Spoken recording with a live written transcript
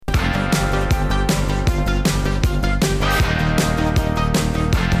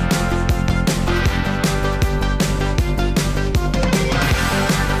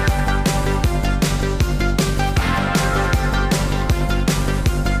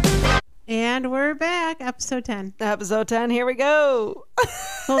And we're back. Episode 10. Episode 10. Here we go.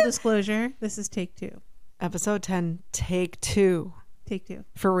 Full disclosure. This is take 2. Episode 10. Take 2. Take 2.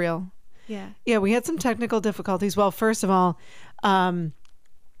 For real. Yeah. Yeah, we had some technical difficulties. Well, first of all,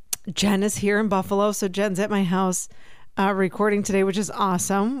 Jenn is here in Buffalo. So Jenn's at my house recording today, which is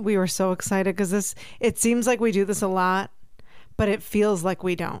awesome. We were so excited because it seems like we do this a lot, but it feels like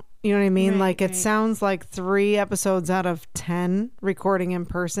we don't. You know what I mean? Like it sounds like 3 episodes out of 10 recording in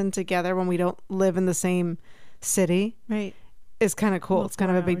person together when we don't live in the same city. Right. Is kind of cool. Well, it's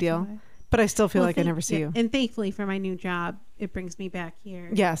kind of a big deal. away. But I still feel like I never see you. And thankfully for my new job, it brings me back here.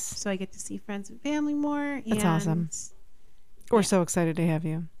 Yes. So I get to see friends and family more. That's awesome. We're so excited to have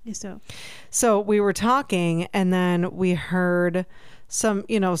you. Yeah, so we were talking and then we heard some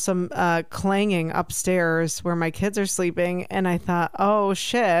clanging upstairs where my kids are sleeping. And I thought, oh,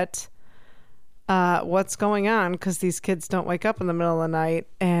 shit, what's going on? Because these kids don't wake up in the middle of the night.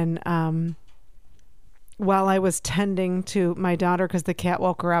 And while I was tending to my daughter, because the cat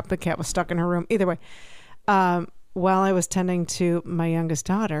woke her up, the cat was stuck in her room. Either way, while I was tending to my youngest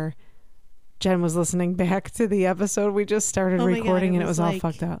daughter, Jenn was listening back to the episode we just started recording, and it was all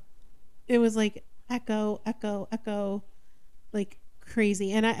fucked up. It was like echo, like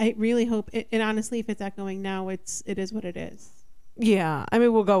crazy. And I really hope and honestly, if it's echoing now, it is what it is. Yeah, I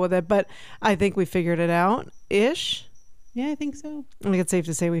mean, we'll go with it, but I think we figured it out ish. Yeah, I think so. I think it's safe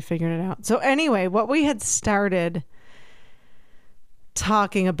to say we figured it out. So anyway, what we had started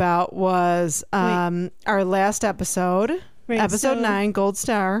talking about was our last episode, episode 9, Gold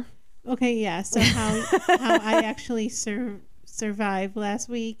Star. Okay, yeah. So how I actually survived last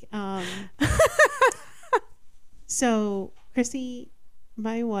week. So Chrissy,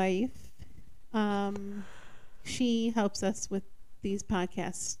 my wife, she helps us with these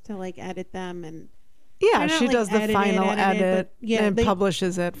podcasts to like edit them and she does the final edit and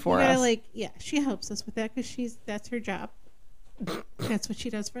publishes it for us. She helps us with that because that's her job. That's what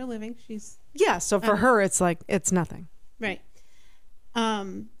she does for a living. So for her, it's like it's nothing. Right.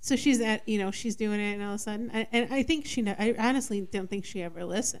 So she's she's doing it, and all of a sudden, I think I honestly don't think she ever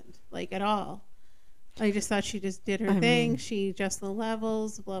listened, like at all. I just thought she just did her thing. She adjusts the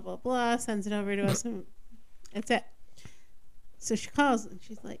levels, blah blah blah, sends it over to us, and that's it. So she calls and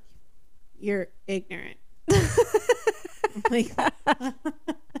she's like, "You're ignorant."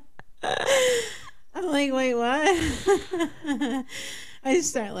 I'm like, wait, what? I just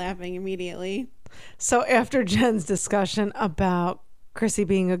start laughing immediately. So after Jenn's discussion about Chrissy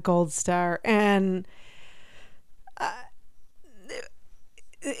being a gold star and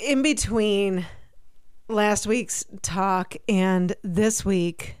in between last week's talk and this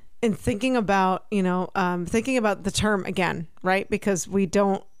week, and thinking about the term again, right? Because we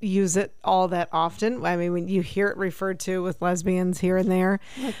don't use it all that often. I mean, when you hear it referred to with lesbians here and there.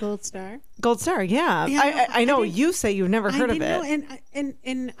 Like gold star? Gold star, yeah. I know you say you've never heard of it. Know,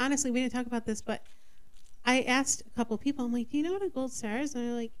 and honestly, we didn't talk about this, but I asked a couple of people, I'm like, do you know what a gold star is? And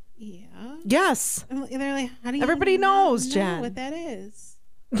they're like, yeah. Yes. And they're like, how do you Everybody knows, Jenn. what that is?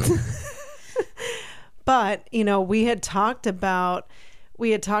 But, we had talked about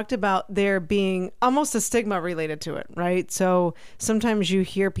there being almost a stigma related to it, right? So sometimes you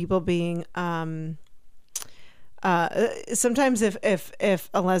hear people being, sometimes if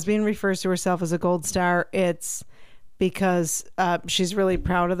a lesbian refers to herself as a gold star, it's because she's really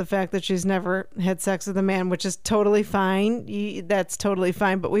proud of the fact that she's never had sex with a man, which is totally fine. That's totally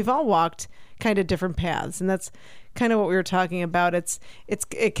fine. But we've all walked kind of different paths, and that's kind of what we were talking about.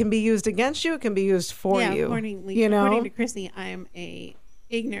 It can be used against you. It can be used for you. According to Chrissy, I am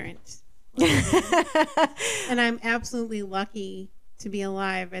ignorant. And I'm absolutely lucky to be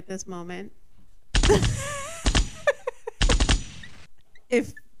alive at this moment.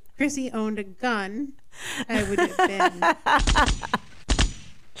 If Chrissy owned a gun, I would have been.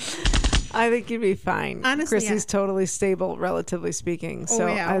 I think you'd be fine. Honestly, Chrissy's totally stable, relatively speaking. So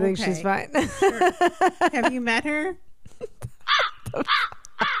I think she's fine. Sure. Have you met her?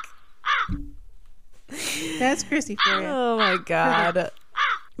 That's Chrissy for you. Oh my God.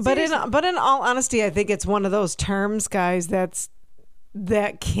 But in all honesty, I think it's one of those terms, guys, that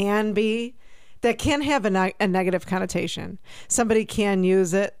can have a negative connotation. Somebody can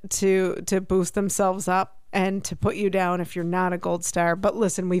use it to boost themselves up and to put you down if you're not a gold star. But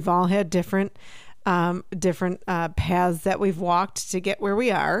listen, we've all had different paths that we've walked to get where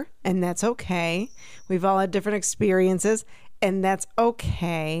we are, and that's okay. We've all had different experiences, and that's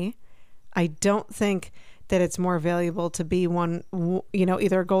okay. I don't think that it's more valuable to be one,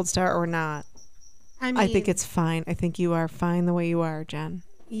 either a gold star or not. I think it's fine. I think you are fine the way you are, Jenn.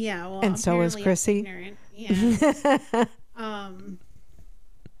 Yeah, well, and so is Chrissy. Yeah.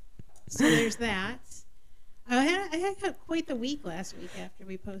 So there's that. I had quite the week last week after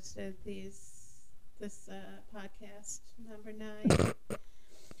we posted this podcast number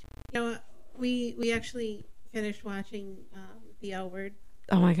 9. We actually finished watching The L Word.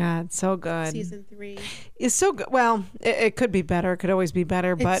 Oh my God, so good. Season 3. It's so good. Well, it could be better. It could always be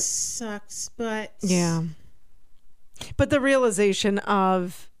better, but it sucks. But yeah. But the realization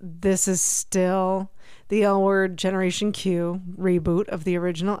of this is still the L Word Generation Q reboot of the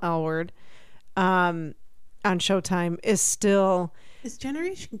original L Word on Showtime is still. Is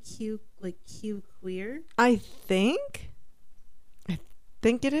Generation Q like Q queer? I think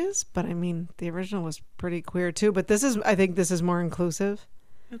it is, but I mean the original was pretty queer too. But I think this is more inclusive.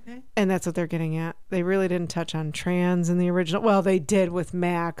 Okay. And that's what they're getting at. They really didn't touch on trans in the original. Well, they did with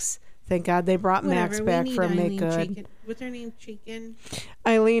Max. Thank God they brought Max back for Make Good. Chaikin. What's her name? Chaikin?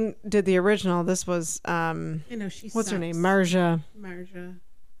 Eileen did the original. This was I know she. What's sucks. her name? Marja.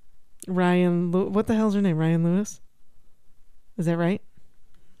 Ryan. What the hell's her name? Ryan Lewis. Is that right?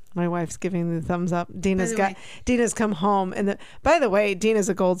 My wife's giving the thumbs up. Dina's come home, and by the way, Dina's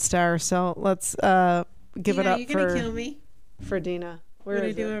a gold star. So let's give it up you're gonna kill me. For Dina. Where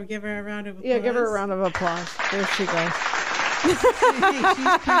is it? Give her a round of applause. Yeah, give her a round of applause. There she goes. Hey,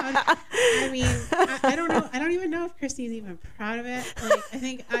 she's proud. I mean, I don't know. I don't even know if Christy's even proud of it. Like, I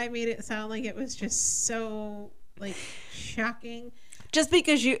think I made it sound like it was just so like shocking. Just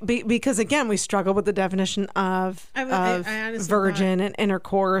because again, we struggle with the definition of virgin and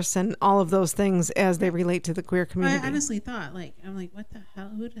intercourse and all of those things as they relate to the queer community. I honestly thought, I'm like, what the hell?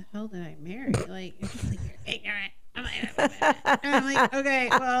 Who the hell did I marry? Like, it's just like, you're ignorant. And I'm like, okay,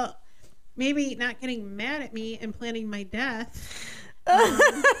 well, maybe not getting mad at me and planning my death,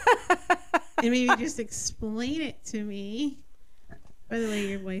 and maybe just explain it to me. By the way,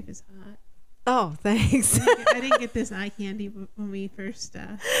 your wife is hot. Oh, thanks. I didn't get this eye candy when we first.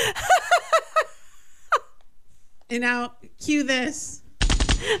 And now, cue this.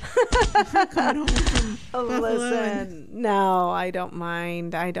 Listen, no, I don't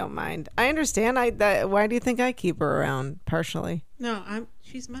mind. I understand. Why do you think I keep her around? Partially. No,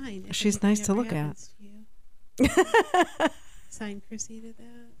 she's mine. She's nice to look at. Sign Chrissy to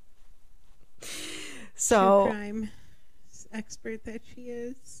that. So. True crime expert that she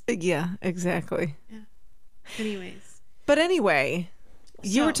is. Yeah, exactly. Yeah. Anyways. But anyway,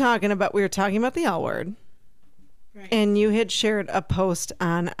 we were talking about the L Word. Right. And you had shared a post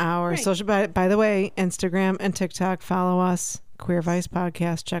on our social, by the way, Instagram and TikTok. Follow us, Queer Vice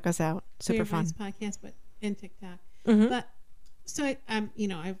Podcast. Check us out. Super fun. Queer Vice Podcast, but in TikTok. Mm-hmm. But so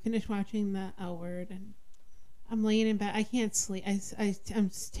I finished watching the L Word, and I'm laying in bed. I can't sleep.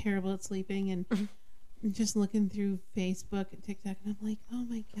 I'm terrible at sleeping, and I'm just looking through Facebook and TikTok, and I'm like, oh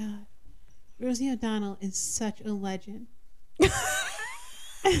my God, Rosie O'Donnell is such a legend. So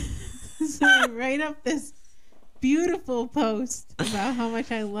I write up this beautiful post about how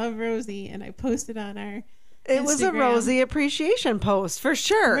much I love Rosie, and I posted on our Instagram. Was a Rosie appreciation post for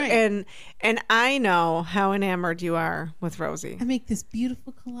sure. Right. And I know how enamored you are with Rosie. I make this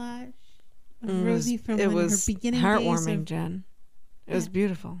beautiful collage of Rosie from her beginning heartwarming, days. Jen. It was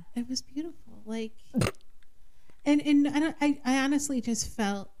beautiful. It was beautiful. Like, and I honestly just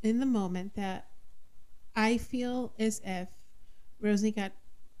felt in the moment that I feel as if Rosie got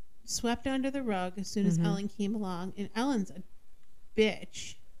swept under the rug as soon as Ellen came along, and Ellen's a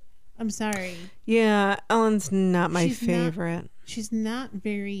bitch. I'm sorry. Yeah, Ellen's not my favorite. She's not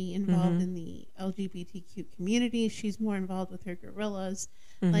very involved in the LGBTQ community. She's more involved with her gorillas.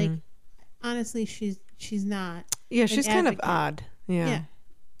 Like, honestly, she's not. Yeah, she's kind of odd. Yeah.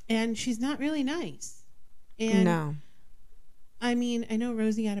 And she's not really nice. And no. I mean, I know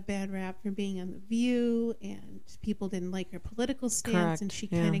Rosie got a bad rap for being on The View, and people didn't like her political stance. Correct. And she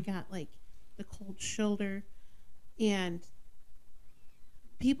kind of got like the cold shoulder. And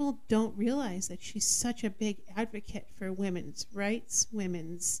people don't realize that she's such a big advocate for women's rights,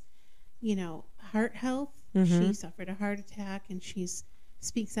 women's, heart health. She suffered a heart attack, and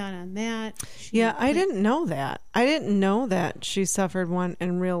speaks out on that. I didn't know that. I didn't know that she suffered one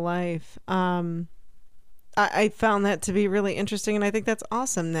in real life. I found that to be really interesting, and I think that's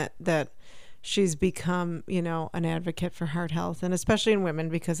awesome that she's become, an advocate for heart health, and especially in women,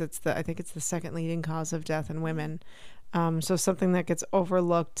 because I think it's the second leading cause of death in women. So something that gets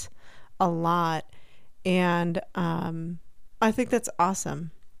overlooked a lot, and I think that's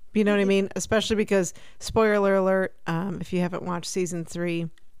awesome. You know what I mean? Especially because, spoiler alert, if you haven't watched season 3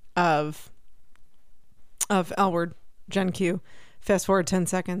 of L Word Gen Q, fast forward 10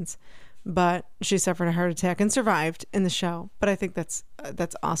 seconds. But she suffered a heart attack and survived in the show. But I think that's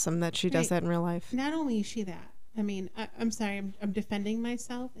awesome that she does that in real life. Not only is she that, I mean, I'm sorry, I'm defending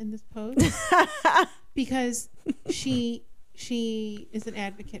myself in this post because she is an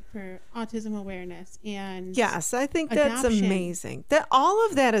advocate for autism awareness and yes, I think adoption. that's amazing. That all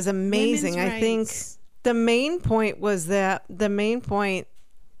of that is amazing. Women's I think rights. the main point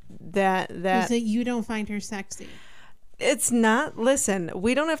that Is that you don't find her sexy. it's not. Listen,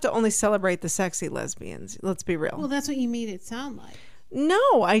 we don't have to only celebrate the sexy lesbians. Let's be real. Well, that's what you made it sound like.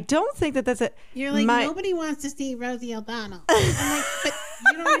 No, I don't think that's it. You're like, nobody wants to see Rosie O'Donnell. I'm like, but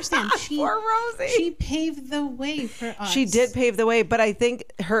you don't understand. Poor Rosie. She paved the way for us. She did pave the way, but I think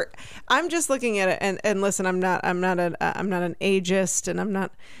I'm just looking at it and listen, I'm not an ageist and I'm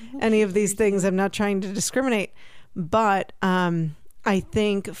not any of these things. I'm not trying to discriminate, but I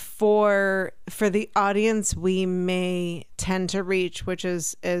think for the audience we may tend to reach, which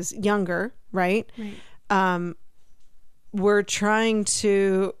is younger, right? Right. We're trying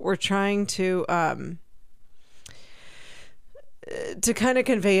to kind of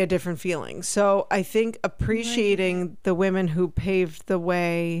convey a different feeling. So I think appreciating the women who paved the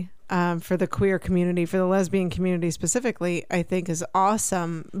way for the queer community, for the lesbian community specifically, I think is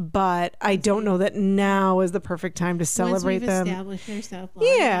awesome. But I don't know that now is the perfect time to celebrate them. Established herself.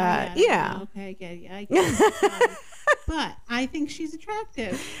 Yeah. Okay, I get you. I get it. But I think she's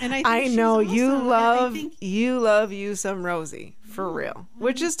attractive, and I know she's you also, love you some Rosie for real,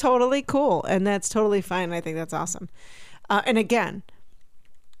 which is totally cool, and that's totally fine. I think that's awesome. And again,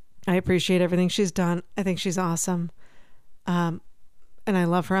 I appreciate everything she's done. I think she's awesome. And I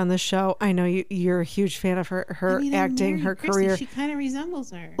love her on this show. I know you're a huge fan of her acting, her career. She kind of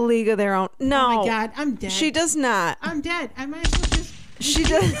resembles her. League of Their Own. No. Oh my God, I'm dead. She does not. I'm dead. I might as well just. She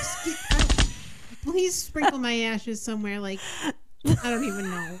does. Please sprinkle my ashes somewhere, like, I don't even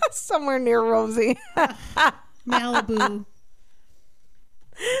know. Somewhere near Rosie. Malibu.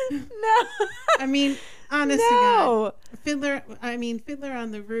 No. I mean, honestly, no. Fiddler on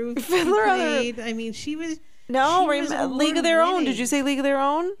the Roof. Fiddler on the Roof. I mean, she was. No, she was League of Their Own. Did you say League of Their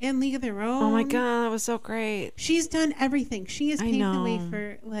Own? And League of Their Own. Oh my God, that was so great. She's done everything. She has paved the way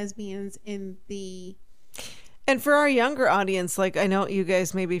for lesbians in the. And for our younger audience, like I know you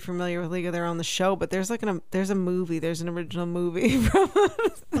guys may be familiar with League of Their Own, the show, but there's an original movie from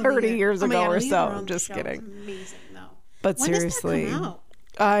 30 years ago or so. I'm just kidding. Amazing, though. But when seriously, does that come out?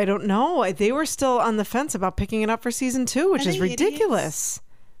 I don't know. They were still on the fence about picking it up for season 2, which is ridiculous.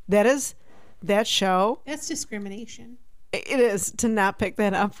 That show. That's discrimination. It is. To not pick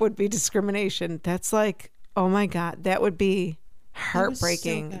that up would be discrimination. That's like, oh my God, that would be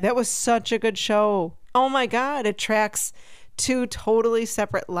heartbreaking. That was such a good show. Oh my God, it tracks 2 totally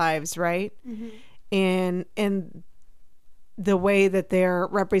separate lives, right? Mm-hmm. In the way that they're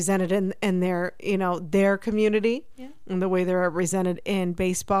represented in their, their community, and the way they're represented in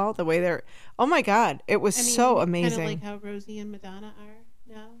baseball, the way they're, oh my God, it was so amazing. Kind of like how Rosie and Madonna are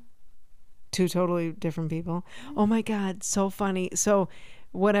now. 2 totally different people. Oh my God, so funny. So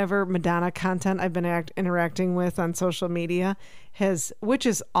whatever Madonna content I've been interacting with on social media which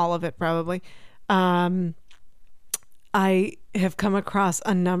is all of it probably, I have come across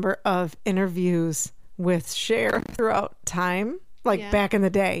a number of interviews with Cher throughout time, back in the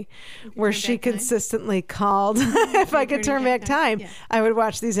day, where she consistently called, if I could turn back time, I would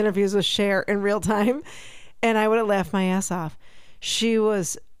watch these interviews with Cher in real time, and I would have laughed my ass off. She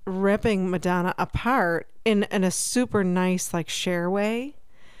was ripping Madonna apart in a super nice, Cher way.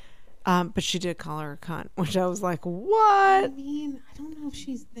 But she did call her a cunt, which I was like, what? I mean, I don't know if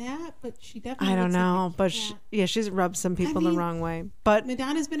she's that, but she definitely. I don't know, but she's rubbed some people the wrong way. But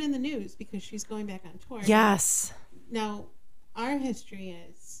Madonna's been in the news because she's going back on tour. Yes. Now, our history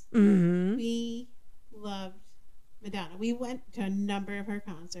is we loved Madonna. We went to a number of her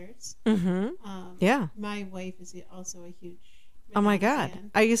concerts. Yeah. My wife is also a huge Madonna oh my God.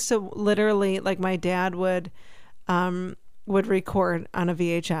 fan. I used to literally, my dad would record on a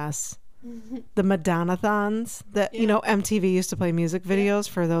VHS the Madonna-thons that MTV used to play music videos.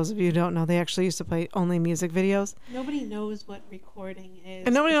 For those of you who don't know, they actually used to play only music videos. Nobody knows what recording is,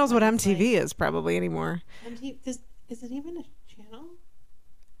 and nobody knows what MTV is probably anymore. Is it even a channel?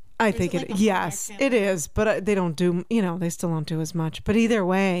 I think yes, it is, but they don't do, they still don't do as much. But either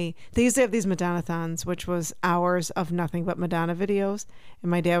way, they used to have these Madonna-thons, which was hours of nothing but Madonna videos. And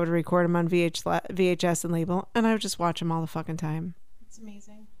my dad would record them on VHS and label, and I would just watch them all the fucking time. It's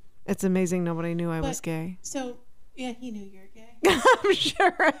amazing. It's amazing nobody knew I was gay. So, yeah, he knew you're gay. I'm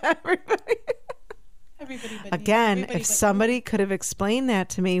sure everybody. Everybody but Again, me. if somebody could have explained that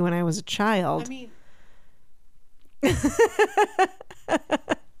to me when I was a child.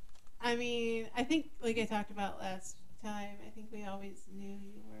 I mean, I think, like I talked about last time, I think we always knew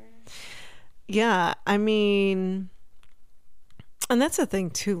you were. Yeah, I mean, and that's the thing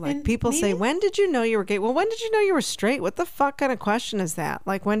too. Like, And people say, maybe- when did you know you were gay? Well, when did you know you were straight? What the fuck kind of question is that?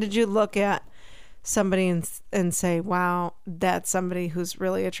 Like, when did you look at somebody and say, wow, that's somebody who's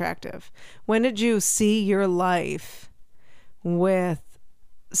really attractive? When did you see your life with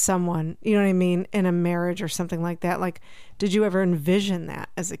someone, you know what I mean, in a marriage or something like that? Like, did you ever envision that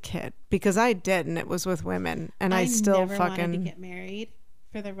as a kid? Because I did, and it was with women, and I still never wanted to fucking get married,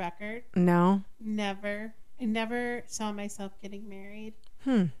 for the record. no. Never. I never saw myself getting married.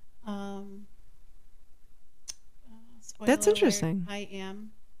 Spoiler That's alert, interesting. I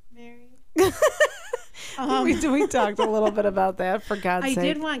am married. We talked a little bit about that, for God's I sake.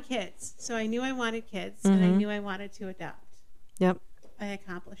 did want kids, so I knew I wanted kids, and I knew I wanted to adopt. Yep. I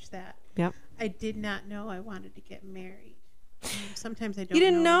accomplished that. Yep. I did not know I wanted to get married. Sometimes I don't. You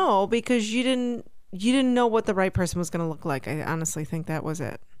didn't know because you didn't know what the right person was going to look like. I honestly think that was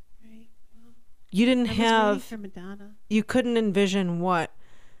it. Right. Well, You didn't I was waiting have for Madonna. you couldn't envision what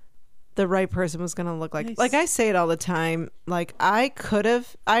the right person was going to look like. Nice. Like I say it all the time, like I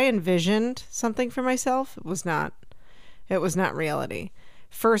envisioned something for myself. It was not reality.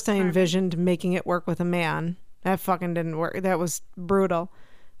 First I envisioned making it work with a man. That fucking didn't work. That was brutal.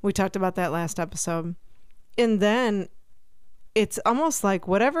 We talked about that last episode. And then it's almost like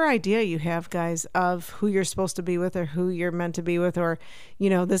whatever idea you have, guys, of who you're supposed to be with or who you're meant to be with, or,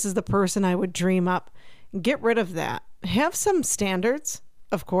 you know, this is the person I would dream up. Get rid of that. Have some standards,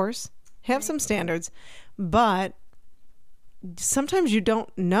 of course. Have some standards. But sometimes you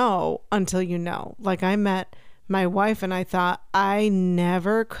don't know until you know. Like, I met my wife and I thought I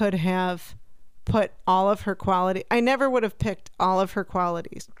never could have put all of her quality. I never would have picked all of her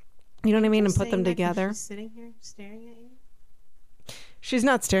qualities. You know what I mean? And put them together. She's sitting here staring at you. She's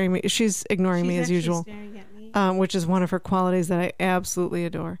not staring at me. She's ignoring me as actually usual, staring at me. which is one of her qualities that I absolutely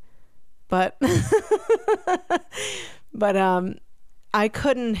adore. But, I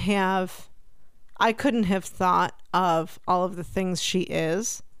couldn't have thought of all of the things she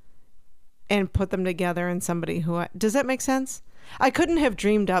is and put them together in somebody who does that make sense? I couldn't have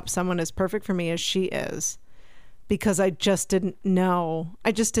dreamed up someone as perfect for me as she is because I just didn't know.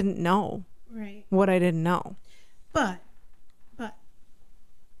 I just didn't know Right. what I didn't know. But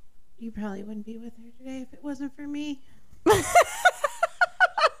you probably wouldn't be with her today if it wasn't for me.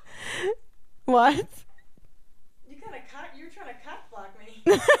 What? You're trying to cock block me.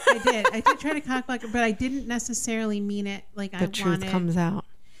 I did try to cock block her, but I didn't necessarily mean it like I The wanted. truth comes out.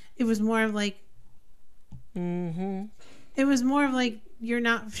 It was more of like, it was more of like,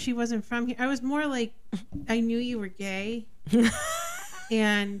 she wasn't from here. I was more like, I knew you were gay.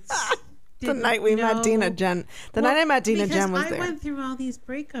 And The night we met Deanna, Jenn. The night I met Deanna, Jenn was there. I went through all these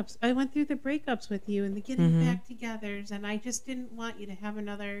breakups. I went through the breakups with you and the getting back togethers, and I just didn't want you to have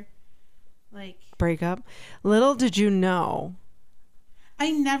another, like... Breakup. Little did you know.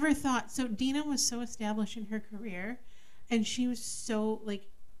 I never thought... So Deanna was so established in her career, and she was so, like...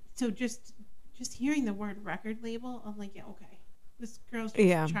 So just hearing the word record label, I'm like, yeah, okay. This girl's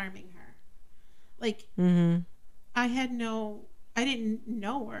just charming her. Like, I didn't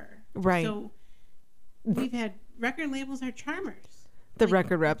know her. Right. So we've had record labels are charmers. The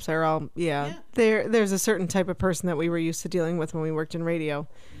record reps are all, yeah. There's a certain type of person that we were used to dealing with when we worked in radio.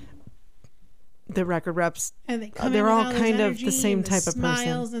 The record reps, and they're all kind of the same type of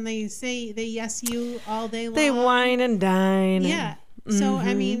smiles, person. And they yes you all day long. They wine and dine. Yeah. So,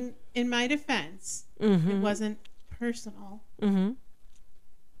 I mean, in my defense, it wasn't personal.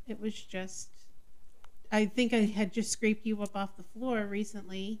 It was just, I think I had just scraped you up off the floor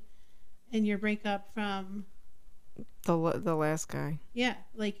recently in your breakup from the last guy. Yeah,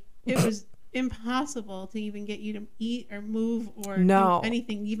 like it was impossible to even get you to eat or move or do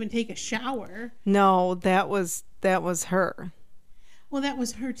anything, even take a shower. No, that was her. Well, that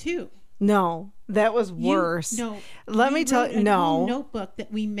was her too. No, that was worse. Let me tell you. No notebook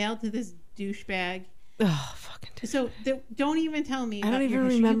that we mailed to this douchebag. Oh, fucking. So don't even tell me. I don't about even your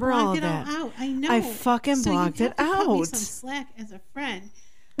history. remember all of that. You blocked it all out. I know. I fucking blocked it So you have to cut me out. some slack as a friend.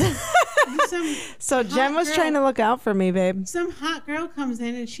 So Jenn was trying to look out for me, babe. Some hot girl comes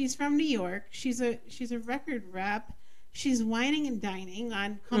in and she's from New York. She's a record rep. She's whining and dining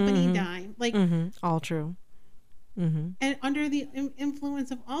on company dime, like all true. And under the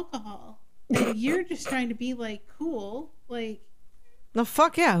influence of alcohol. And you're just trying to be like cool, like. No,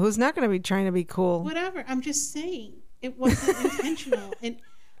 fuck yeah. Who's not going to be trying to be cool? Whatever. I'm just saying it wasn't intentional. And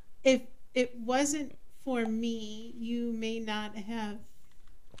if it wasn't for me, you may not have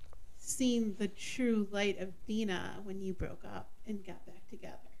seen the true light of Deanna when you broke up and got back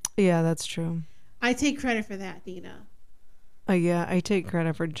together. Yeah, that's true. I take credit for that, Deanna. Yeah, I take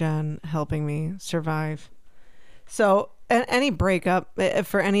credit for Jen helping me survive. So, any breakup,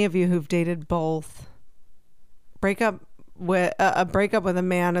 for any of you who've dated both, a breakup with a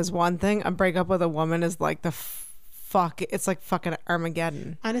man is one thing. A breakup with a woman is like it's like fucking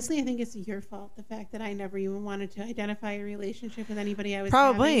Armageddon. Honestly, I think it's your fault. The fact that I never even wanted to identify a relationship with anybody I was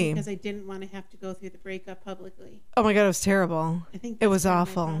Probably having because I didn't want to have to go through the breakup publicly. Oh my God, it was terrible. I think it was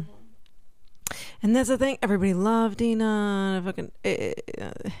awful. And that's the thing. Everybody loved Dina. Fucking,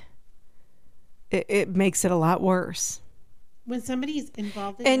 it makes it a lot worse. When somebody's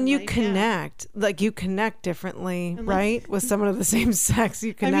involved in and your you life, connect, like you connect differently, right? With someone of the same sex,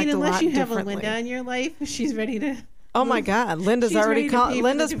 you connect a lot differently. Unless you have a Linda in your life, she's ready to. Oh my God, Linda's already calling.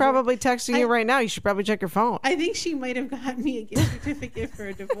 Linda's probably texting you right now. You should probably check your phone. I think she might have gotten me a gift certificate for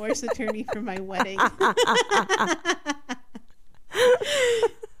a divorce attorney for my wedding.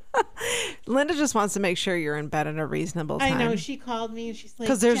 Linda just wants to make sure you're in bed at a reasonable time. I know. She called me and she's like,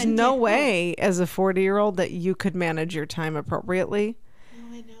 because there's no way as a 40-year-old that you could manage your time appropriately.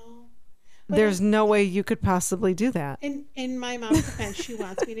 Oh, I know. There's no way you could possibly do that. In my mom's defense, she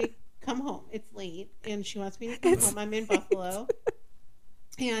wants me to come home. It's late and she wants me to come home. I'm in Buffalo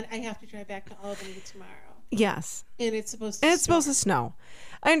and I have to drive back to Albany tomorrow. Yes. And it's supposed to snow.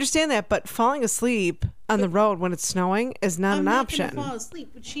 I understand that, but falling asleep on the road when it's snowing is not an option. I'm not going to fall asleep.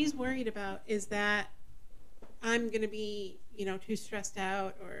 What she's worried about is that I'm going to be, too stressed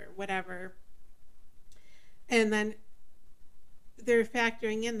out or whatever. And then they're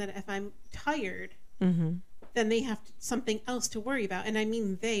factoring in that if I'm tired, then they have something else to worry about. And I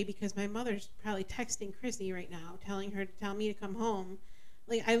mean they, because my mother's probably texting Chrissy right now, telling her to tell me to come home.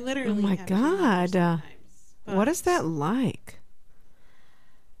 Like, I literally Oh my have God. What is that like?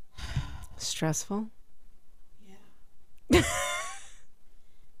 Stressful? Yeah.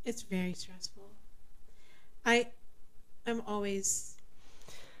 It's very stressful. I'm always...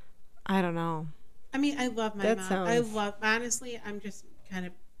 I don't know. I mean, I love my mom. Honestly, I'm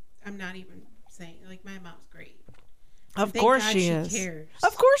not even saying, like, my mom's great. Of course she is. Cares.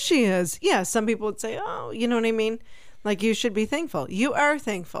 Of course she is. Yeah, some people would say, oh, you know what I mean? Like, you should be thankful. You are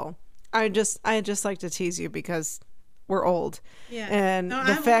thankful. I just like to tease you because we're old. Yeah. And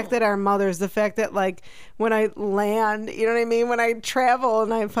the fact that our mothers, the fact that, like, when I land, you know what I mean? When I travel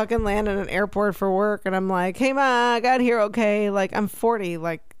and I fucking land in an airport for work and I'm like, hey, Ma, I got here okay. Like, I'm 40.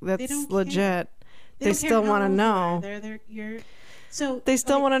 Like, that's legit. They still want to know. They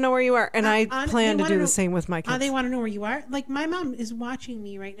still want to know where you are. And I plan to do the same with my kids. They want to know where you are. Like, my mom is watching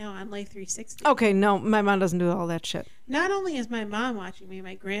me right now on Life 360. Okay, no, my mom doesn't do all that shit. Not only is my mom watching me,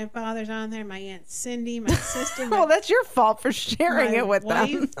 my grandfather's on there, my Aunt Cindy, my sister. Well, that's your fault for sharing it with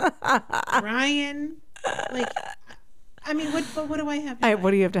them. Ryan. Like, I mean, what do I have to hide?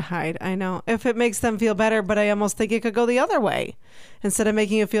 What do you have to hide? I know. If it makes them feel better, but I almost think it could go the other way. Instead of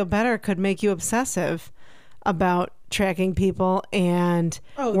making you feel better, it could make you obsessive about tracking people and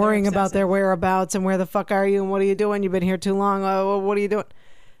worrying about their whereabouts and where the fuck are you and what are you doing? You've been here too long. Oh, what are you doing?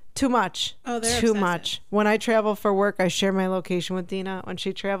 Too much. Oh, they're too obsessive. much. When I travel for work, I share my location with Dina. When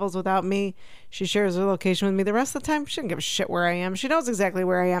she travels without me, she shares her location with me. The rest of the time, she doesn't give a shit where I am. She knows exactly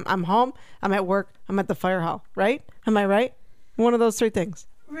where I am. I'm home. I'm at work. I'm at the fire hall. Right? Am I right? One of those three things.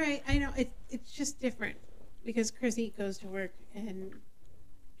 Right. I know. It's just different because Chrissy goes to work and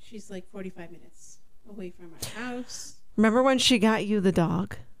she's like 45 minutes away from our house. Remember when she got you the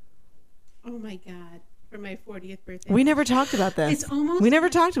dog? Oh my God. For my 40th birthday. We never talked about this. We never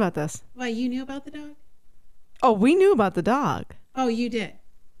talked about this. Why, you knew about the dog? Oh, we knew about the dog. Oh, you did?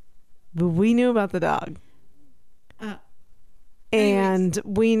 But we knew about the dog. And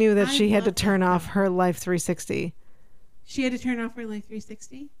we knew that she had to turn off her Life 360. She had to turn off her Life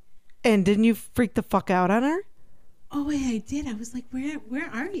 360? And didn't you freak the fuck out on her? Oh, wait, I did. I was like, where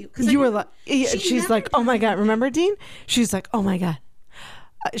are you? You were like, she's like, oh my God. Remember, Dean? She's like, oh my God.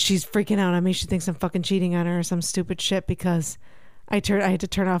 She's freaking out on me. She thinks I'm fucking cheating on her or some stupid shit because I had to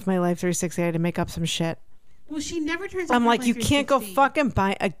turn off my Life 360. I had to make up some shit. Well, she never turns off I'm her like, Life you can't go 360. fucking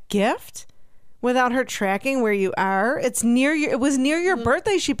buy a gift without her tracking where you are. It was near your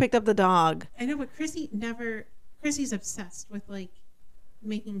birthday she picked up the dog. I know, but Chrissy's obsessed with, like,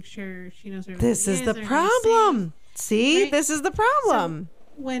 making sure she knows where this is the problem. See, right? This is the problem.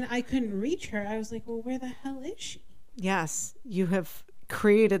 So when I couldn't reach her, I was like, well, where the hell is she? Yes, you have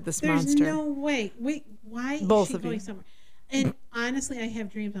created this There's monster. no way. Wait, why Both is she of going you. somewhere? And honestly, I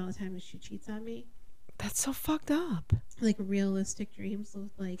have dreams all the time that she cheats on me. That's so fucked up. Like realistic dreams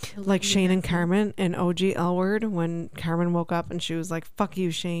with like Shane and Carmen and OG L Word when Carmen woke up and she was like, fuck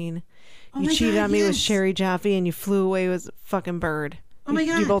you, Shane. You cheated on me with Sherry Jaffe and you flew away with a fucking bird. Oh my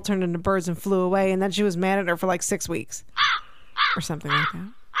God. You both turned into birds and flew away, and then she was mad at her for like 6 weeks. or something like that.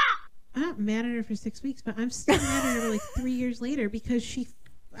 I'm not mad at her for 6 weeks, but I'm still mad at her like 3 years later because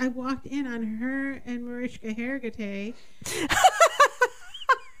I walked in on her and Mariska Hargitay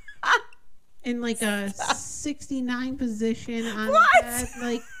in like a 69 position on the bed.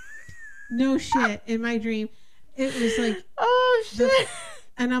 Like, no shit. In my dream, it was like, oh shit.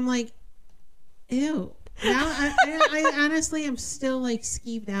 And I'm like, ew. Now I honestly am still like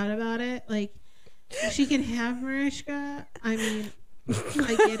skeeved out about it. Like, she can have Mariska. I mean,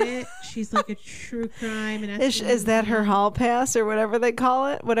 I get it. She's like a true crime. And Is that her hall pass or whatever they call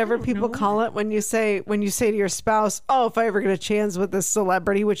it? Whatever people call it when you say to your spouse, "Oh, if I ever get a chance with this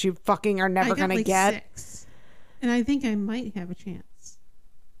celebrity, which you fucking are never gonna like get." 6, and I think I might have a chance.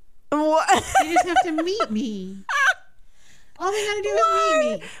 What? You just have to meet me. All they gotta do is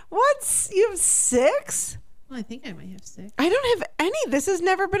meet me. You have 6? Well, I think I might have 6. I don't have any. This has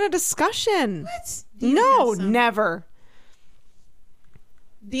never been a discussion. What? No, never.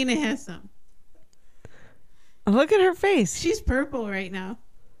 Deanna has some. Look at her face. She's purple right now.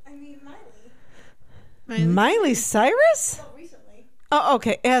 I mean, Miley. Miley Cyrus? Oh, recently. Oh,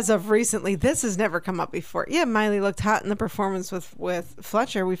 okay. As of recently, this has never come up before. Yeah, Miley looked hot in the performance with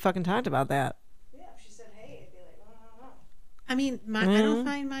Fletcher. We fucking talked about that. Yeah, if she said, hey, I'd be like, no. I mean, I don't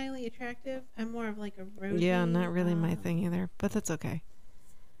find Miley attractive. I'm more of like a Rosie. Yeah, not really my thing either, but that's okay.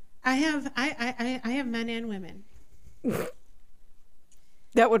 I have men and women.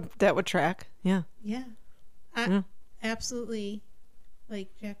 That would track. Yeah. Yeah. Absolutely. Like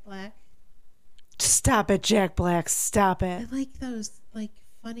Jack Black. Stop it, Jack Black. Stop it. I like those like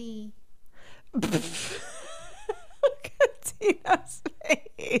funny. Look at Tina's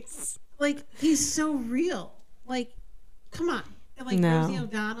face. Like, he's so real. Like, come on. Like No. Rosie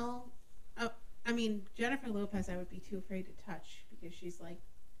O'Donnell. Oh, I mean, Jennifer Lopez I would be too afraid to touch because she's like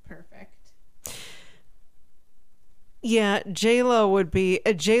perfect. Yeah, J-Lo would be...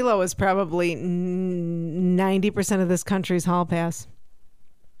 J-Lo is probably 90% of this country's hall pass.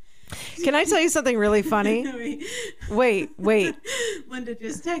 Can I tell you something really funny? Wait. Linda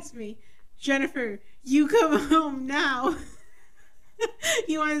just texted me. Jennifer, you come home now.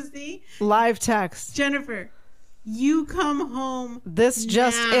 You want to see? Live text. Jennifer, you come home This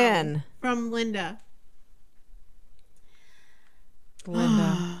just now. in. From Linda.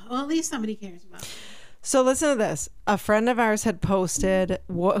 Linda. Well, at least somebody cares about me. So listen to this. A friend of ours had posted,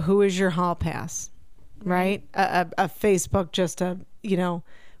 who is your hall pass? Right? A Facebook just to,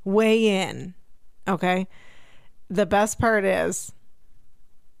 weigh in. Okay? The best part is,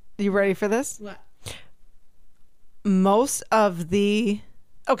 you ready for this? What?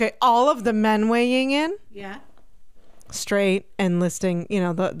 All of the men weighing in, Yeah. straight, and listing,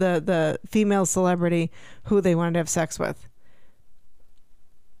 the female celebrity who they wanted to have sex with.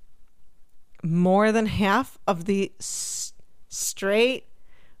 More than half of the straight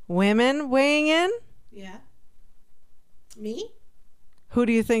women weighing in. Yeah. Me? Who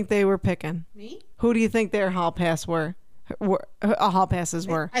do you think they were picking? Me? Who do you think their hall passes were?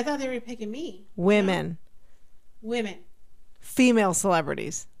 I thought they were picking me. Women. No. Women. Female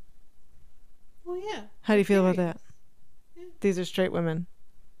celebrities. Well, yeah. How do you feel about that? Yeah. These are straight women,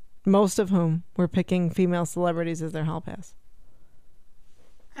 most of whom were picking female celebrities as their hall pass.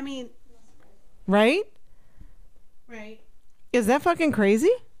 I mean, right? Right. Is that fucking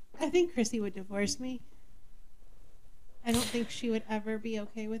crazy? I think Chrissy would divorce me. I don't think she would ever be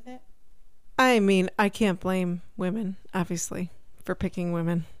okay with it. I mean, I can't blame women, obviously, for picking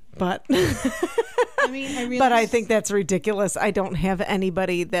women, but I mean, I really. But I think that's ridiculous. I don't have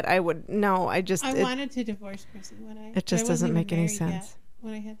anybody that I would. No, I wanted to divorce Chrissy when I. It just doesn't make any sense. Yet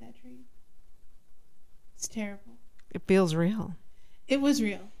when I had that dream, it's terrible. It feels real. It was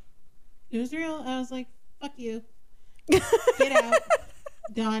real. It was real. I was like, "Fuck you, get out,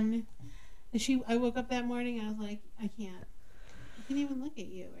 done." And I woke up that morning. And I was like, "I can't even look at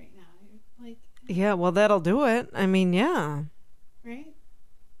you right now." You're like, yeah, well, that'll do it. I mean, yeah. Right.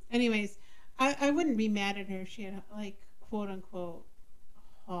 Anyways, I wouldn't be mad at her if she had like quote unquote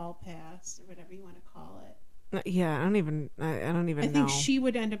hall pass or whatever you want to call it. Yeah, I don't even know. I think she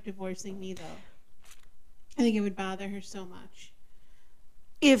would end up divorcing me though. I think it would bother her so much.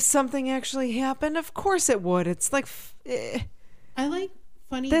 If something actually happened, of course it would. It's like I like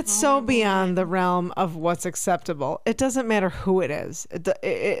funny. That's so beyond the realm of what's acceptable. It doesn't matter who it is.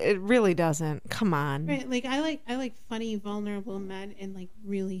 It really doesn't. Come on. Right, like I like funny, vulnerable men and like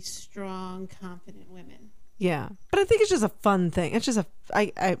really strong, confident women. Yeah, but I think it's just a fun thing. It's just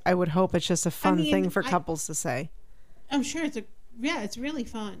I would hope it's just a fun thing for couples to say. I'm sure it's really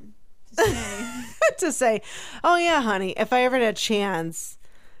fun to say. To say, oh yeah, honey, if I ever had a chance,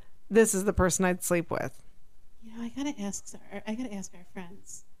 this is the person I'd sleep with. I gotta ask our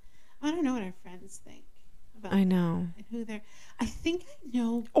friends. I don't know what our friends think about I know. and who they're. I think I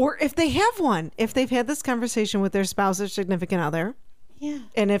know. Or if they have one, if they've had this conversation with their spouse or significant other, Yeah.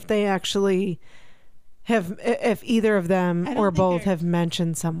 and if they actually have, if either of them I don't or think both they're- have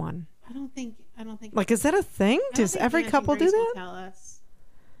mentioned someone. I don't think. Like, is that a thing? I don't Does think every Nancy couple do Grace will that? Tell us.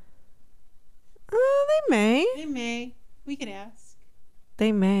 They may. They may. We could ask.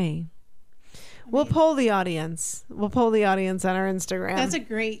 They may. We'll poll the audience. We'll poll the audience on our Instagram. That's a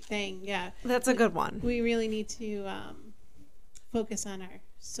great thing. Yeah. That's a good one. We really need to focus on our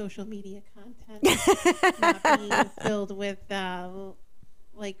social media content, not being filled with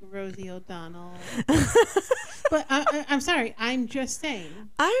like Rosie O'Donnell. But I'm sorry. I'm just saying.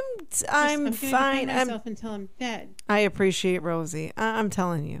 I'm fine. Myself until I'm dead. I appreciate Rosie. I'm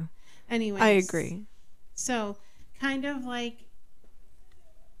telling you. Anyways, I agree. So, kind of like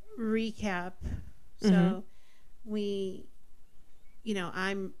recap. So, Mm-hmm. we,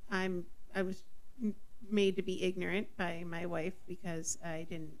 I was made to be ignorant by my wife because I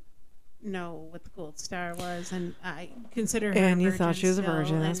didn't know what the gold star was, and I consider her. And a you thought she was a still,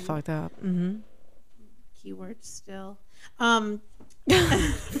 virgin. That's and fucked up. Mm-hmm. Keywords still.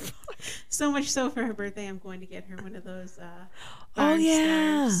 So much so for her birthday, I'm going to get her one of those.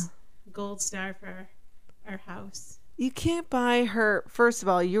 Stars, gold star for our house. You can't buy her. First of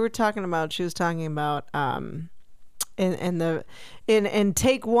all, she was talking about in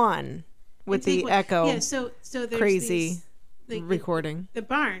take one with the echo. Yeah, so there's crazy these, recording. The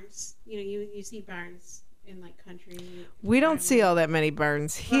barns, you see barns in like country. We don't see all that many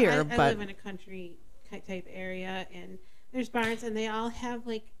barns here, I but live in a country type area, and there's barns, and they all have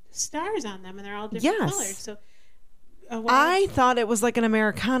like stars on them, and they're all different colors. So I thought it was like an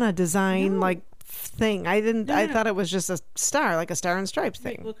Americana design, like thing. I didn't. No. I thought it was just a star, like a star and stripes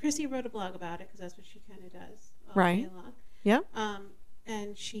thing. Well, Chrissy wrote a blog about it because that's what she kind of does all Right. day long. Yep.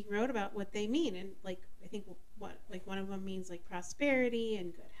 And she wrote about what they mean, and like I think one of them means like prosperity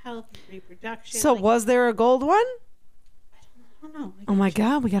and good health and reproduction. So like, was there a gold one? I don't know. Oh my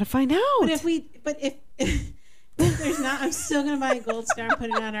God, we got to find out. But if if there's not, I'm still gonna buy a gold star and put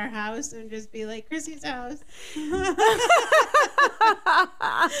it on our house and just be like Chrissy's house,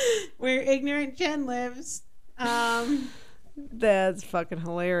 where ignorant Jen lives. That's fucking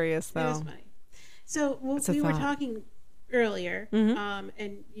hilarious, It though. is funny. So It's a we were thought. talking earlier, Mhm.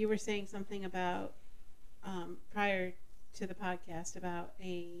 and you were saying something about prior to the podcast about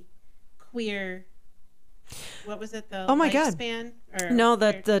a queer. What was it? The Oh my God. lifespan? No,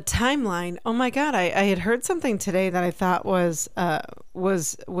 the timeline. Oh my God, I had heard something today that I thought was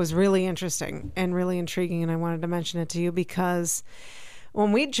really interesting and really intriguing, and I wanted to mention it to you because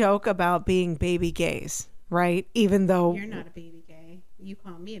when we joke about being baby gays, right? Even though You're not a baby gay. You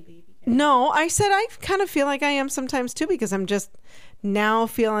call me a baby gay. No, I said I kind of feel like I am sometimes too because I'm just now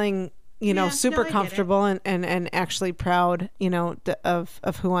feeling, Yeah, super no, I get it. comfortable and actually proud,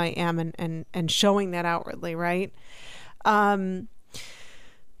 of who I am and showing that outwardly, right? But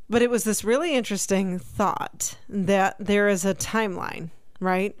it was this really interesting thought that there is a timeline,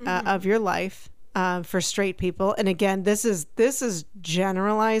 right, of your life for straight people. And again, this is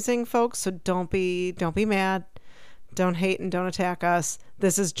generalizing, folks. So don't be mad. Don't hate and don't attack us.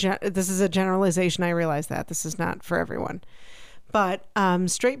 This is a generalization. I realize that this is not for everyone, but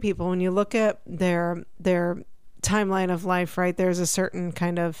straight people, when you look at their timeline of life, right, there's a certain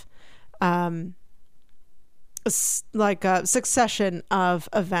kind of like a succession of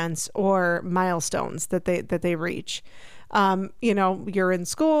events or milestones that they reach. You're in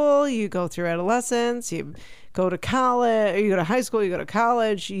school, you go through adolescence, you go to college, you go to high school, you go to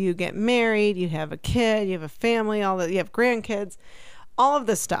college, you get married, you have a kid, you have a family, all that, you have grandkids, all of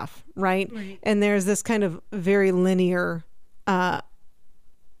this stuff, right? And there's this kind of very linear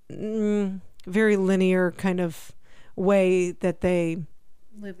kind of way that they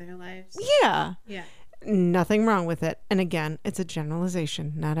Live their lives. Yeah. Yeah. Nothing wrong with it. And again, it's a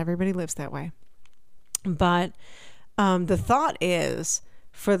generalization. Not everybody lives that way. But the thought is,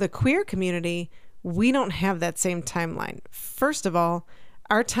 for the queer community, we don't have that same timeline. First of all,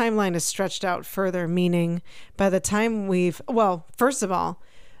 our timeline is stretched out further, meaning by the time first of all,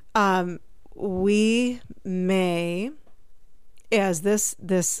 we may, as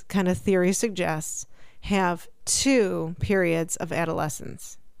this kind of theory suggests, have 2 periods of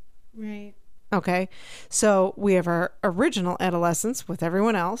adolescence. Right. Okay. So we have our original adolescence with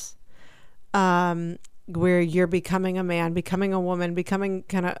everyone else, where you're becoming a man, becoming a woman, becoming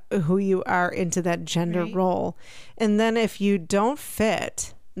kind of who you are into that gender role. And then if you don't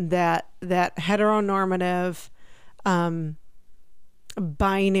fit that heteronormative,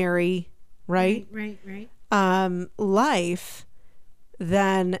 binary, right? Right. life,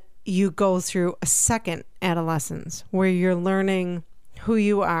 then you go through a second adolescence where you're learning who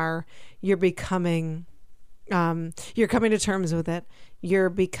you are. You're becoming, you're coming to terms with it. You're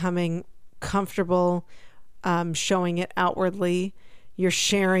becoming comfortable showing it outwardly. You're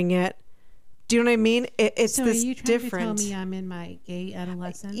sharing it. Do you know what I mean? It's so this are you trying different. to tell me I'm in my gay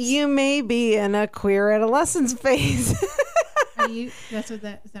adolescence? You may be in a queer adolescence phase. Are you? Is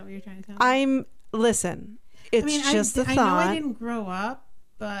that what you're trying to tell me? Listen, it's just a thought. I know I didn't grow up,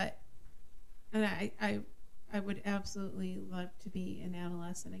 but and I would absolutely love to be an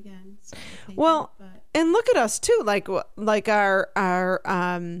adolescent again. So and look at us too. Like our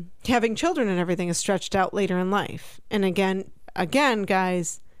having children and everything is stretched out later in life. And again,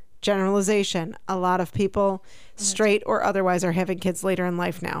 guys, generalization. A lot of people, straight or otherwise, are having kids later in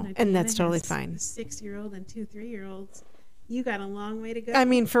life now, and that's totally fine. 6-year-old and 2 3-year-olds. You got a long way to go. I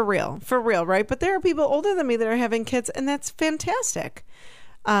mean, for real, right? But there are people older than me that are having kids, and that's fantastic.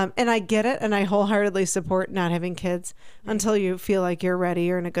 And I get it, and I wholeheartedly support not having kids until you feel like you're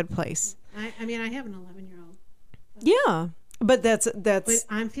ready or in a good place. I mean, I have an 11-year-old. Yeah, but that's. But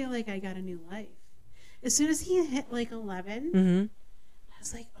I feel like I got a new life. As soon as he hit like 11, I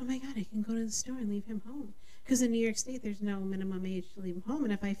was like, oh my God, I can go to the store and leave him home. Because in New York State, there's no minimum age to leave him home.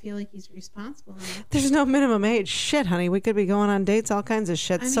 And if I feel like he's responsible enough. There's no minimum age. Shit, honey. We could be going on dates, all kinds of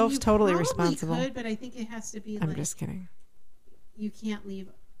shit. Soph's totally responsible. Could, but I think it has to be I'm just kidding. You can't leave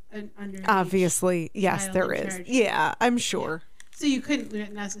an underage. Obviously, yes, there is. Charge. Yeah, I'm sure. Yeah. So you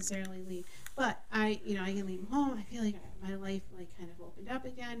couldn't necessarily leave. But I can leave him home. I feel like my life kind of opened up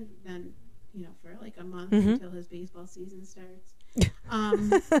again. Then, for like a month until his baseball season starts.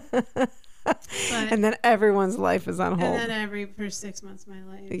 And then everyone's life is on hold. And then for 6 months of my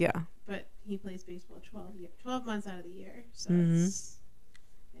life. Yeah. But he plays baseball 12 months out of the year. So it's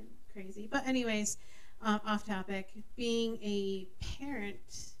crazy. But anyways, off topic, being a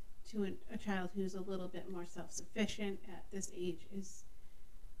parent to a child who's a little bit more self-sufficient at this age is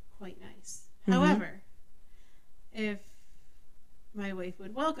quite nice. However, if my wife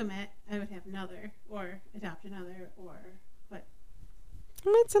would welcome it, I would have another or adopt another but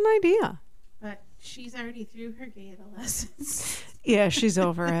it's an idea. But she's already through her gay adolescence. Yeah, she's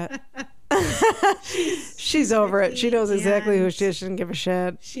over it. She's over it. She knows exactly who she is. She doesn't give a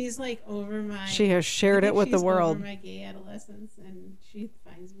shit. She's like over my... She has shared it with the world. Over my gay adolescence, and she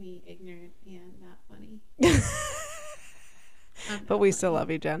finds me ignorant and not funny. But we still love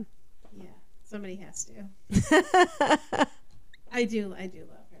you, Jen. Yeah, somebody has to. I do love her,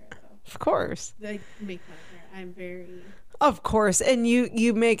 though. Of course. I make fun of her. I'm very... Of course. And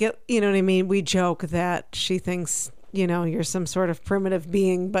you make it, you know what I mean? We joke that she thinks, you're some sort of primitive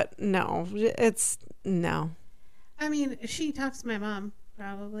being, but no, no. I mean, she talks to my mom,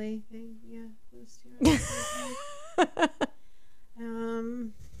 probably. Yeah, those two.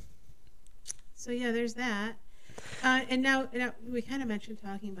 So yeah, there's that. And now we kind of mentioned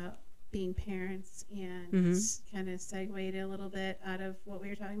talking about being parents and kind of segued a little bit out of what we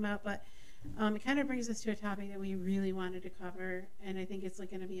were talking about, but it kind of brings us to a topic that we really wanted to cover, and I think it's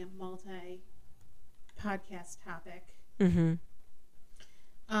going to be a multi-podcast topic.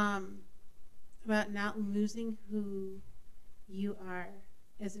 About not losing who you are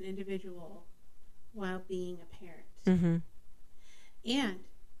as an individual while being a parent. And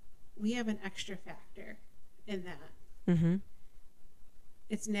we have an extra factor in that.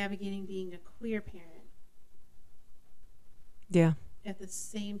 It's navigating being a queer parent. Yeah. At the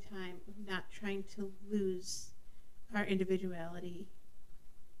same time of not trying to lose our individuality.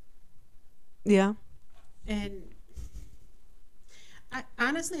 Yeah. And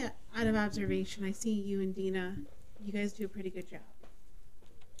honestly, out of observation, I see you and Deanna, you guys do a pretty good job.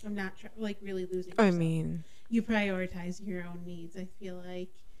 I'm not really losing yourself. I mean, you prioritize your own needs. I feel like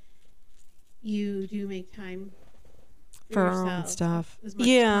you do make time for our own stuff as much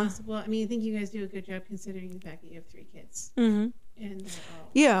as possible. I mean, I think you guys do a good job considering the fact that you have 3 kids. And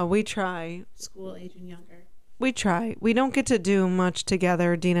we try. School age and younger. We try. We don't get to do much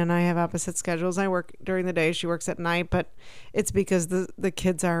together. Dina and I have opposite schedules. I work during the day. She works at night. But it's because the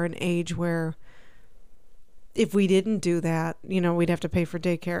kids are an age where if we didn't do that, we'd have to pay for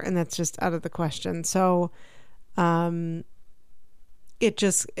daycare. And that's just out of the question. So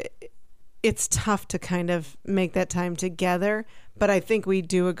it's tough to kind of make that time together. But I think we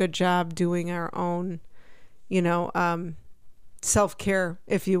do a good job doing our own, self-care,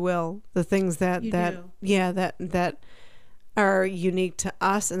 if you will, the things that are unique to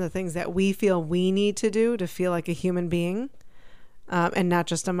us and the things that we feel we need to do to feel like a human being, and not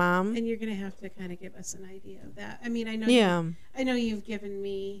just a mom. And you're going to have to kind of give us an idea of that. I mean, I know you've given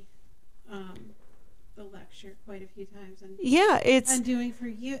me the lecture quite a few times and it's and doing for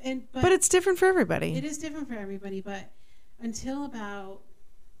you but it's different for everybody. It is different for everybody, but until about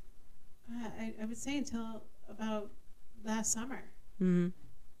I would say until about last summer, Mm-hmm.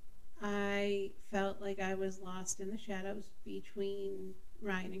 I felt like I was lost in the shadows between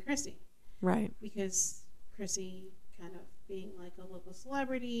Ryan and Chrissy. Right. Because Chrissy kind of being like a local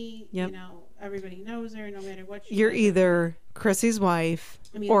celebrity, Yep. you know, everybody knows her no matter what she You're does. either Chrissy's wife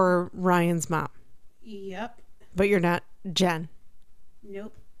or Ryan's mom. Yep. But you're not Jen.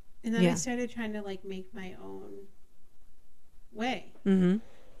 Nope. And then I started trying to like make my own way. Mm-hmm.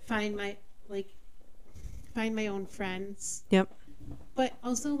 Find my own friends. Yep. But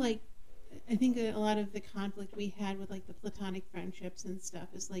also like I think a lot of the conflict we had with like the platonic friendships and stuff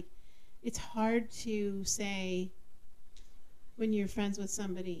is like it's hard to say when you're friends with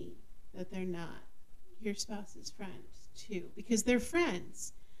somebody that they're not your spouse's friends too, because they're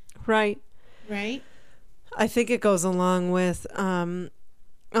friends. Right. Right? I think it goes along with a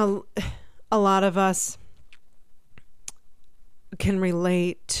lot of us can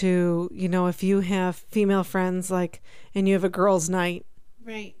relate to, you know, if you have female friends like and you have a girls' night,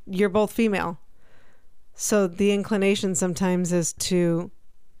 right, you're both female. So the inclination sometimes is to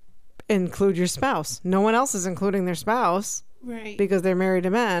include your spouse. No one else is including their spouse. Right. Because they're married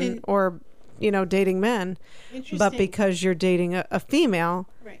to men or, you know, dating men. But because you're dating a female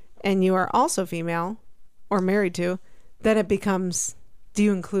right. and you are also female or married to, then it becomes, do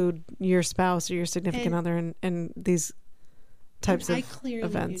you include your spouse or your significant other in these types of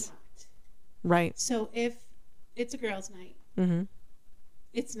events? Do not. Right. So if it's a girls' night, mm-hmm.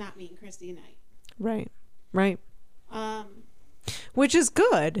 it's not me and Christy night. Right. Right. Which is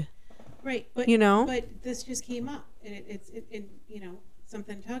good. Right. But you know, but this just came up, and it's you know,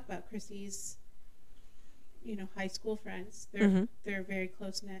 something to talk about. Chrissy's, you know, high school friends. They're a very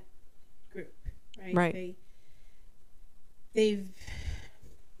close knit group, right? Right. They've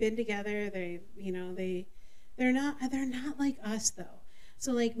been together. They're not like us though.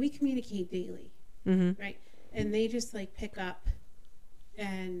 So like we communicate daily, mm-hmm. right? And they just like pick up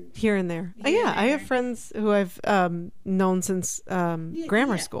and here and there. I have friends who I've known since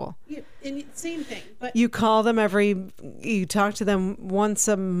grammar school. Yeah, and same thing. But you call them you talk to them once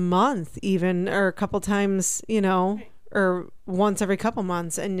a month, even, or a couple times, you know, right. or once every couple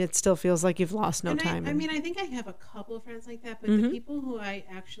months, and it still feels like you've lost no time. I mean, I think I have a couple of friends like that, but mm-hmm. the people who I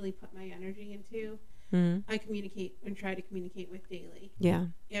actually put my energy into, mm-hmm. I communicate and try to communicate with daily. Yeah,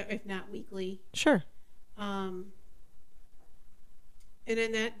 if not weekly. Sure. And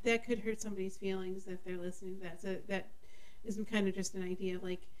then that could hurt somebody's feelings if they're listening to that. So that is kind of just an idea.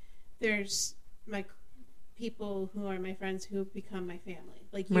 Like, there's my people who are my friends who have become my family.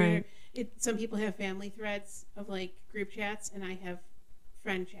 Like, right. Some people have family threads of like group chats, and I have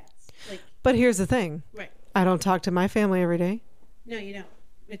friend chats. Like, but here's the thing. Right. I don't talk to my family every day. No, you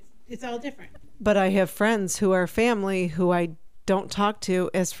don't. It's all different. But I have friends who are family who I don't talk to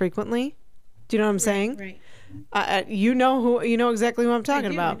as frequently. Do you know what I'm saying? Right. You know exactly who I'm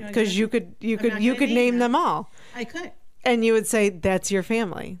talking about, because you could name them all. I could. And you would say that's your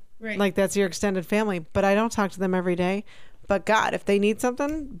family. Right. Like that's your extended family, but I don't talk to them every day. But God, if they need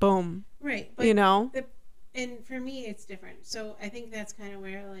something, boom. Right. But you know? And for me, it's different. So I think that's kind of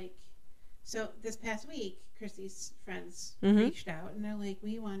where, like, so this past week, Christy's friends mm-hmm. reached out and they're like,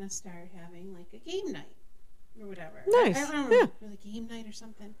 we want to start having like a game night or whatever. Nice. I don't know, really game night or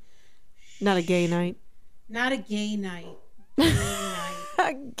something. Not a gay night. Not a gay night. Game night.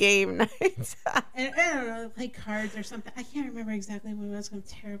 A game night. And I don't know, play cards or something. I can't remember exactly what it was. I'm a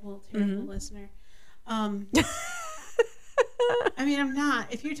terrible mm-hmm. listener. I mean, I'm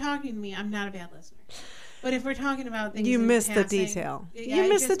not. If you're talking to me, I'm not a bad listener. But if we're talking about things, you miss the passing, detail. Yeah, you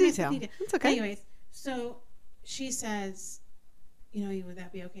miss the detail. It's okay. Anyways, so she says, you know, would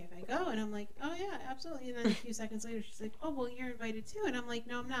that be okay if I go? And I'm like, oh yeah, absolutely. And then a few seconds later, she's like, oh well, you're invited too. And I'm like,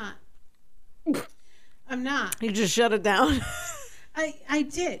 no, I'm not. I'm not. You just shut it down. I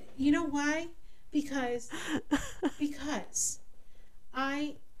did. You know why? Because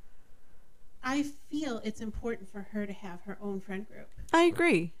I feel it's important for her to have her own friend group. I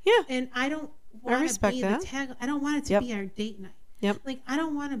agree. Yeah. And I don't want to be that. the tag. I don't want it to be our date night. Yep. Like, I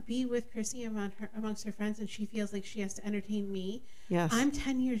don't want to be with Chrissy amongst her friends and she feels like she has to entertain me. Yes. I'm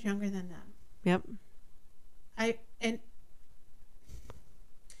 10 years younger than them. Yep. And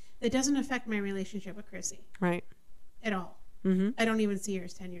it doesn't affect my relationship with Chrissy. Right. At all. Mm-hmm. I don't even see her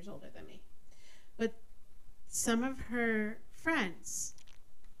as 10 years older than me. But some of her friends,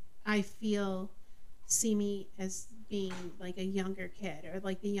 I feel, see me as being like a younger kid or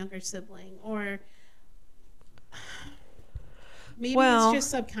like the younger sibling or maybe it's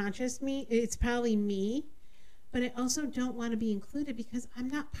just subconscious me. It's probably me. But I also don't want to be included because I'm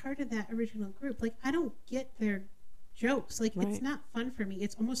not part of that original group. Like, I don't get their jokes. Like, it's not fun for me.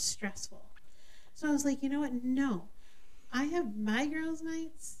 It's almost stressful. So I was like, you know what? No. I have my girls'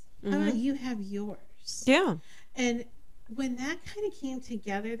 nights. How about you have yours? Yeah. And when that kind of came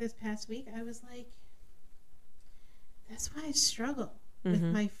together this past week, I was like, that's why I struggle with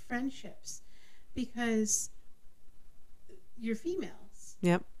my friendships. Because you're females.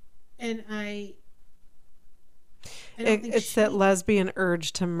 Yep. And I it's that lesbian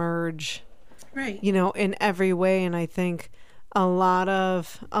urge to merge, right? You know, in every way. And I think a lot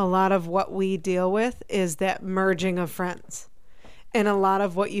of what we deal with is that merging of friends. And a lot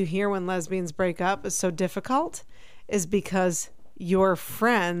of what you hear when lesbians break up is so difficult is because your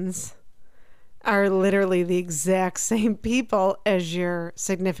friends are literally the exact same people as your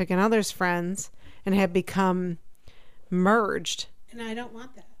significant other's friends and have become merged. And I don't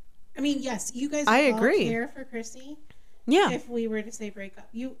want that. I mean, yes, you guys I all agree. care for Chrissy. Yeah. If we were to say break up,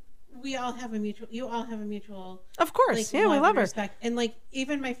 we all have a mutual. You all have a mutual. Of course, like, yeah, we love her. Respect. And like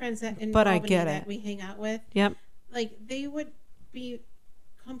even my friends that in but Albany I get that it. we hang out with. Yep. Like they would be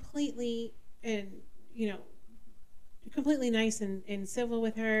completely completely nice and civil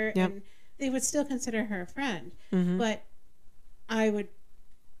with her, yep. and they would still consider her a friend. Mm-hmm. But I would.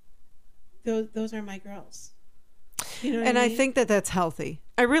 Those are my girls. You know what and I mean? I think that that's healthy.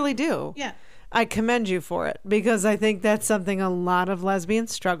 I really do. Yeah. I commend you for it because I think that's something a lot of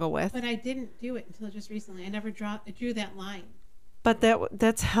lesbians struggle with. But I didn't do it until just recently. I never drew that line. But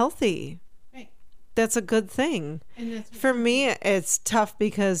that's healthy. Right. That's a good thing. And that's for me, it's tough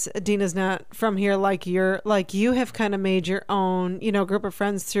because Deanna's not from here like you have kind of made your own, group of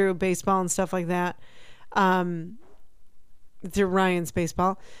friends through baseball and stuff like that. Through Ryan's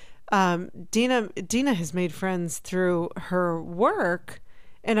baseball. Deanna has made friends through her work,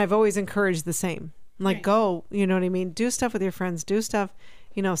 and I've always encouraged the same. Like, right. Go, you know what I mean? Do stuff with your friends. Do stuff,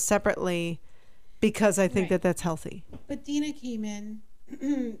 separately, because I think right. that's healthy. But Deanna came in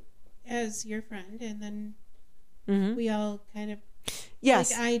as your friend, and then we all kind of.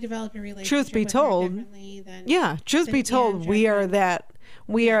 Yes. Like I developed a relationship. Truth be with told. her differently than Truth be told, we are that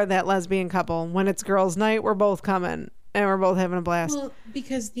lesbian couple. When it's girls' night, we're both coming. And we're both having a blast. Well,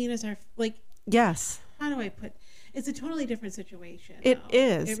 because Deanna's our yes. How do I put? It's a totally different situation. It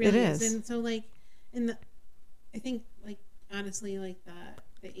is. It really is. And so I think honestly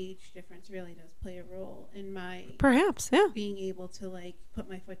the age difference really does play a role in my perhaps being able to put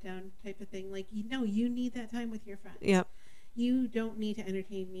my foot down type of thing. You need that time with your friends. Yep. You don't need to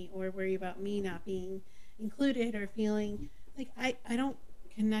entertain me or worry about me not being included or feeling I don't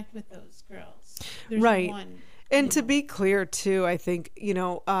connect with those girls. There's right. one. And to be clear, too, I think,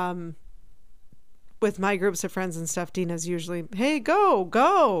 with my groups of friends and stuff, Deanna's usually, hey, go,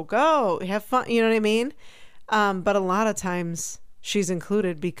 have fun. You know what I mean? But a lot of times she's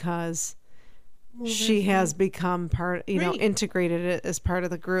included because she has become part, integrated it as part of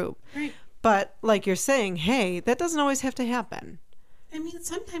the group. Right. But like you're saying, hey, that doesn't always have to happen. I mean,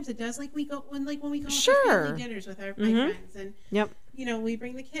 sometimes it does. We go when we go sure. for family dinners with my friends, and yep. We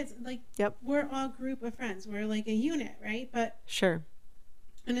bring the kids. Yep. We're all a group of friends. We're like a unit, right? But sure.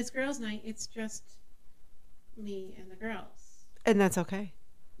 And it's girls' night. It's just me and the girls, and that's okay.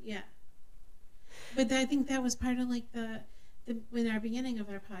 Yeah. But I think that was part of the in our beginning of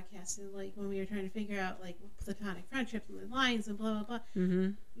our podcast, and when we were trying to figure out platonic friendships and the lines and blah blah blah.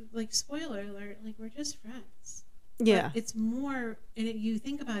 Mm-hmm. Spoiler alert, we're just friends. Yeah. But it's more, and you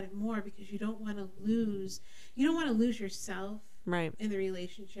think about it more because you don't want to lose yourself right in the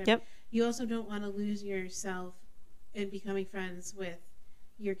relationship. Yep. You also don't want to lose yourself in becoming friends with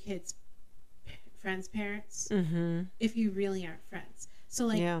your kids' friends' parents if you really aren't friends. So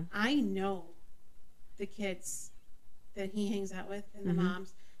I know the kids that he hangs out with and the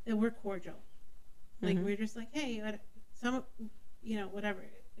moms that we're cordial. We're just hey, whatever.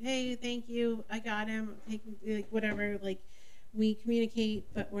 Hey, thank you. I got him. Whatever. We communicate,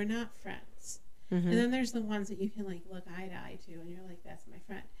 but we're not friends. And then there's the ones that you can look eye to eye to, and you're that's my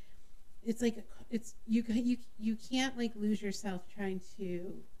friend. It's you can't lose yourself trying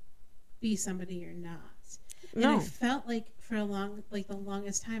to be somebody you're not. And I felt for the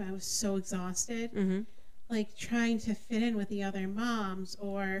longest time I was so exhausted, trying to fit in with the other moms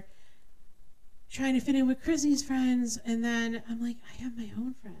or trying to fit in with Chrissy's friends, and then I'm I have my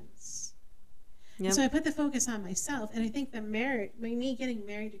own friends. Yep. So I put the focus on myself, and I think that me getting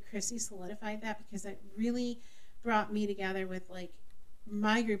married to Chrissy solidified that because it really brought me together with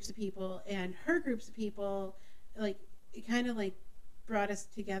my groups of people and her groups of people. It kind of brought us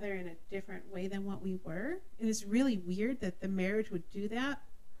together in a different way than what we were. And it's really weird that the marriage would do that.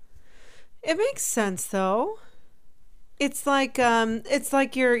 It makes sense though. It's like your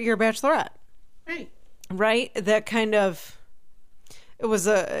bachelorette. Right? That kind of it was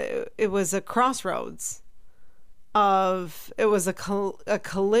a crossroads of it was a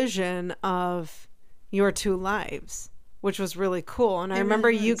collision of your two lives, which was really cool. And I remember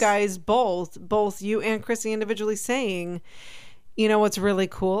you guys both you and Chrissy individually saying, you know, what's really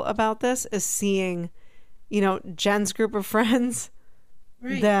cool about this is seeing, you know, Jen's group of friends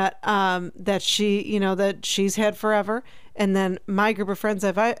that she, you know, that she's had forever, and then my group of friends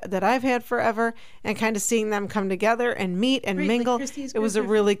that I've had forever, and kind of seeing them come together and meet and mingle. Like it was a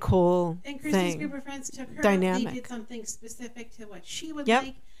really cool thing. And Christy's group of friends took her dynamic. They did something specific to what she would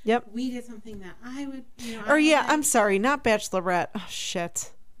like. Yep. We did something that I would, you know. I'm sorry, not bachelorette. Oh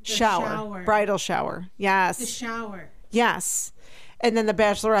shit. Shower. Bridal shower. Yes. The shower. Yes. And then the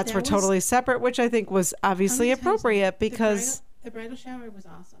bachelorettes were totally separate, which I think was obviously appropriate because the bridal shower was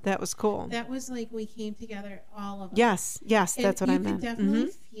awesome. That was cool. That was like we came together, all of us. Yes, and that's what I meant. You could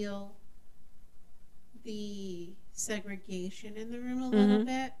definitely feel the segregation in the room a little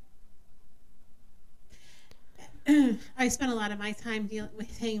bit. I spent a lot of my time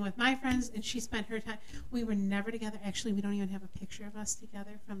hanging with my friends, and she spent her time. We were never together. Actually, we don't even have a picture of us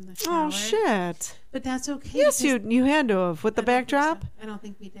together from the shower. Oh shit! But that's okay. Yes, you had to have with the backdrop. So. I don't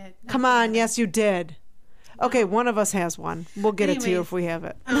think we did. Come on, yes, you did. Okay, one of us has one. We'll get it to you if we have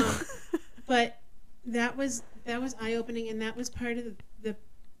it. But that was eye opening, and that was part of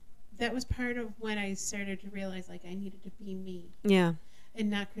that was part of when I started to realize like I needed to be me. Yeah.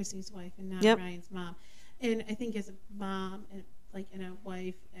 And not Chrissy's wife, and not Ryan's mom. And I think as a mom and and a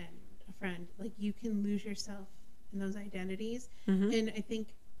wife and a friend, like you can lose yourself in those identities. And I think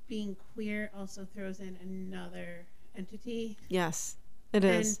being queer also throws in another entity. Yes, it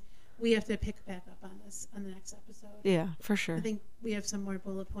is. And we have to pick back up on this on the next episode. Yeah, for sure. I think we have some more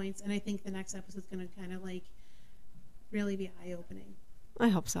bullet points, and I think the next episode is going to kind of like really be eye opening. I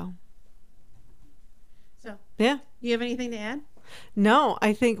hope so. So yeah, you have anything to add? No,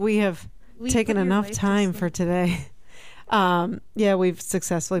 I think we have taken enough time for today. We've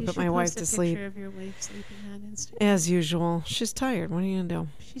successfully put my wife to sleep. Of your wife sleeping on Instagram. As usual. She's tired. What are you gonna do?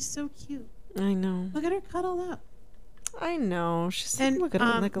 She's so cute. I know. Look at her cuddled up. I know. She's look at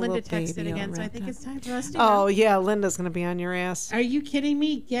her like a Linda little baby. Linda texted again, so I think it's time for us to go. Yeah, Linda's gonna be on your ass. Are you kidding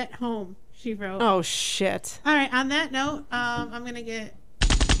me? Get home, she wrote. Oh shit. All right. On that note, I'm gonna get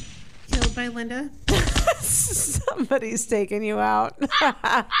killed by Linda. Somebody's taking you out.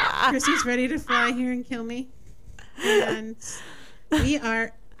 Chrissy's ready to fly here and kill me. And we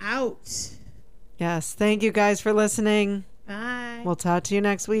are out. Yes. Thank you guys for listening. Bye. We'll talk to you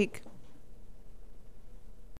next week.